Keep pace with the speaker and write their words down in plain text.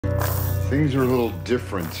Things are a little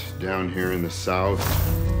different down here in the South.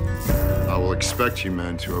 I will expect you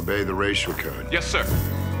men to obey the racial code. Yes, sir.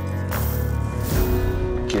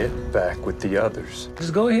 Get back with the others.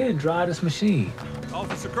 Just go ahead and drive this machine.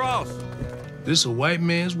 Officer Cross. This is a white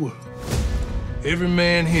man's world. Every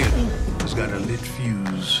man here has got a lit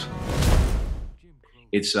fuse.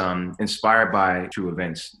 It's inspired by true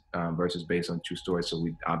events versus based on true stories. So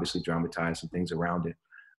we obviously dramatized some things around it,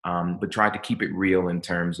 but tried to keep it real in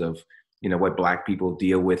terms of, what Black people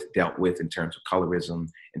dealt with in terms of colorism,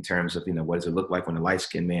 in terms of, what does it look like when a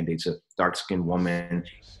light-skinned man dates a dark-skinned woman,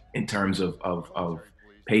 in terms of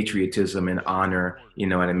patriotism and honor, you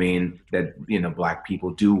know what I mean? That, Black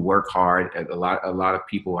people do work hard. A lot of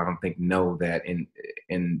people, I don't think, know that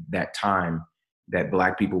in that time that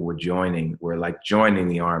Black people were joining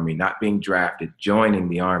the army, not being drafted, joining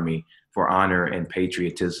the army for honor and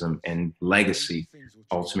patriotism and legacy,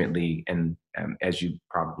 ultimately. And as you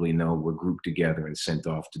probably know, were grouped together and sent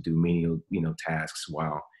off to do menial, tasks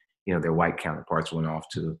while, their white counterparts went off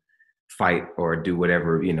to fight or do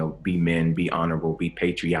whatever, be men, be honorable, be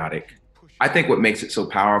patriotic. I think what makes it so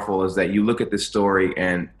powerful is that you look at this story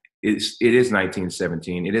and it is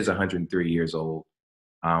 1917. It is 103 years old.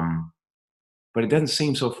 But it doesn't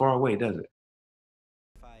seem so far away, does it?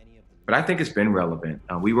 But I think it's been relevant.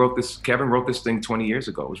 Kevin wrote this thing 20 years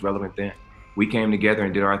ago. It was relevant then. We came together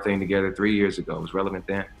and did our thing together 3 years ago. It was relevant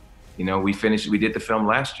then. We did the film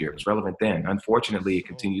last year. It was relevant then. Unfortunately, it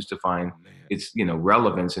continues to find its,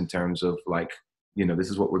 relevance in terms of this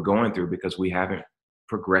is what we're going through because we haven't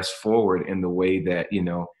progressed forward in the way that,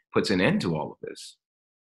 puts an end to all of this.